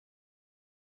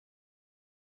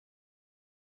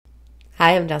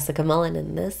Hi, I'm Jessica Mullen,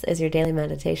 and this is your daily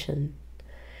meditation.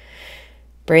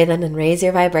 Breathe in and raise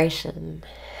your vibration.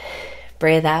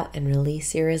 Breathe out and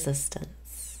release your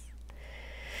resistance.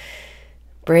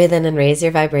 Breathe in and raise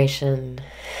your vibration.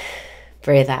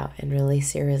 Breathe out and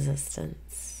release your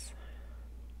resistance.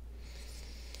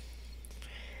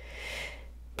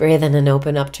 Breathe in and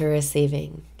open up to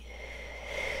receiving.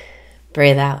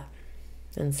 Breathe out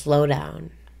and slow down.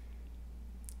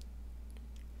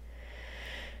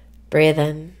 Breathe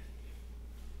in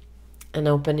and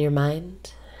open your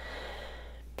mind.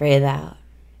 Breathe out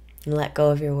and let go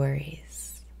of your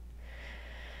worries.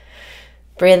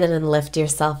 Breathe in and lift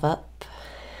yourself up.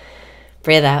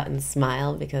 Breathe out and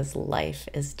smile because life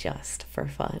is just for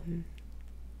fun.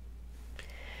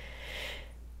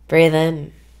 Breathe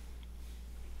in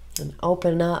and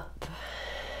open up.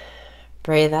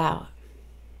 Breathe out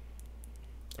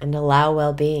and allow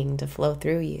well-being to flow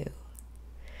through you.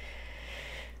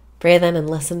 Breathe in and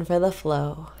listen for the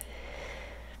flow.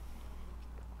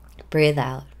 Breathe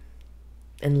out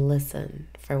and listen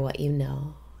for what you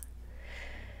know.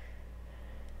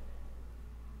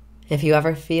 If you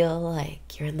ever feel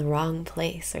like you're in the wrong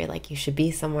place or like you should be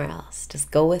somewhere else,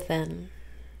 just go within.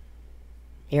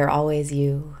 You're always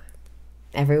you.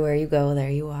 Everywhere you go, there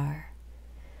you are.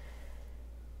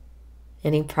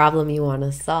 Any problem you want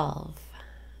to solve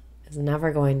is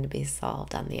never going to be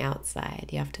solved on the outside.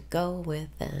 You have to go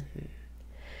within.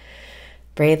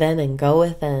 Breathe in and go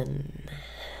within.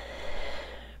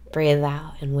 Breathe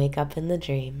out and wake up in the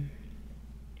dream.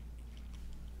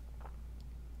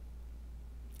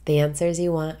 The answers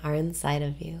you want are inside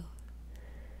of you.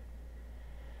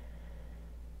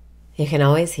 You can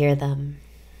always hear them.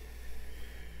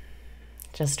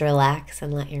 Just relax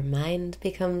and let your mind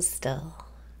become still.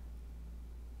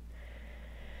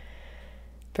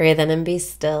 Breathe in and be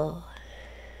still.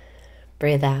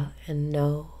 Breathe out and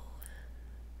know.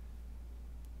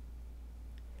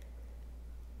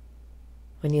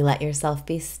 When you let yourself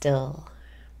be still,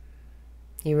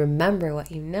 you remember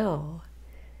what you know.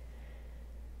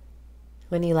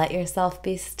 When you let yourself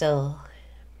be still,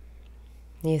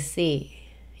 you see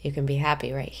you can be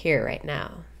happy right here, right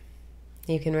now.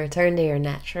 You can return to your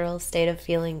natural state of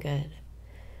feeling good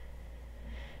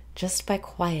just by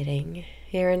quieting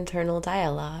your internal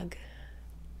dialogue.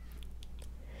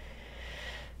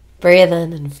 Breathe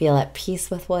in and feel at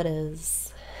peace with what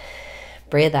is.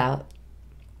 Breathe out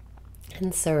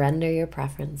and surrender your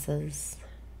preferences.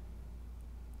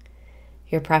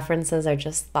 Your preferences are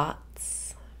just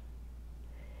thoughts.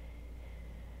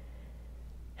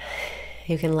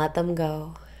 You can let them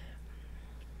go.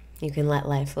 You can let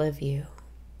life live you.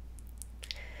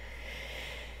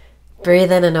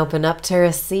 Breathe in and open up to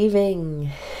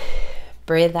receiving.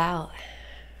 Breathe out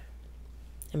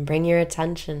and bring your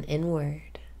attention inward.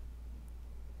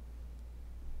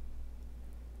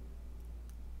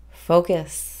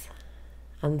 Focus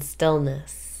on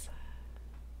stillness.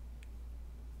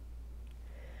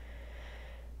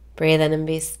 Breathe in and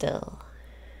be still.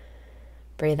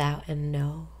 Breathe out and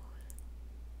know.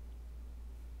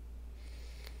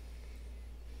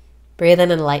 Breathe in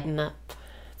and lighten up.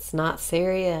 It's not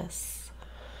serious.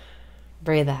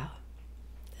 Breathe out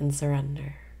and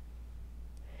surrender.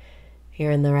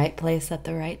 You're in the right place at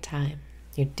the right time.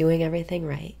 You're doing everything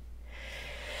right.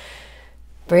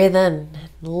 Breathe in and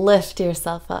lift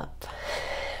yourself up.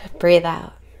 Breathe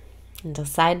out and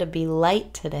decide to be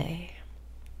light today.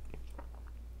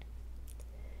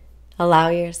 Allow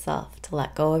yourself to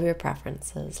let go of your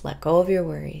preferences, let go of your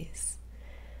worries.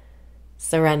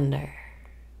 Surrender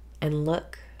and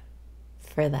look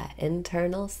for that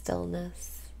internal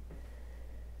stillness,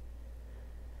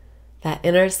 that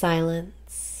inner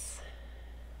silence.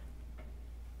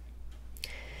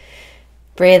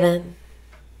 Breathe in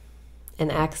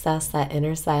and access that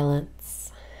inner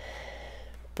silence.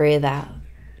 Breathe out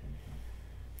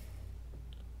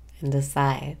and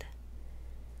decide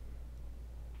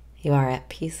you are at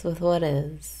peace with what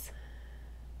is.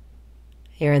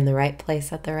 You're in the right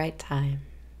place at the right time.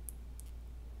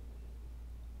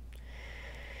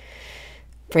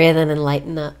 Breathe in and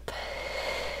lighten up.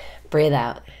 Breathe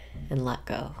out and let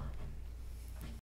go.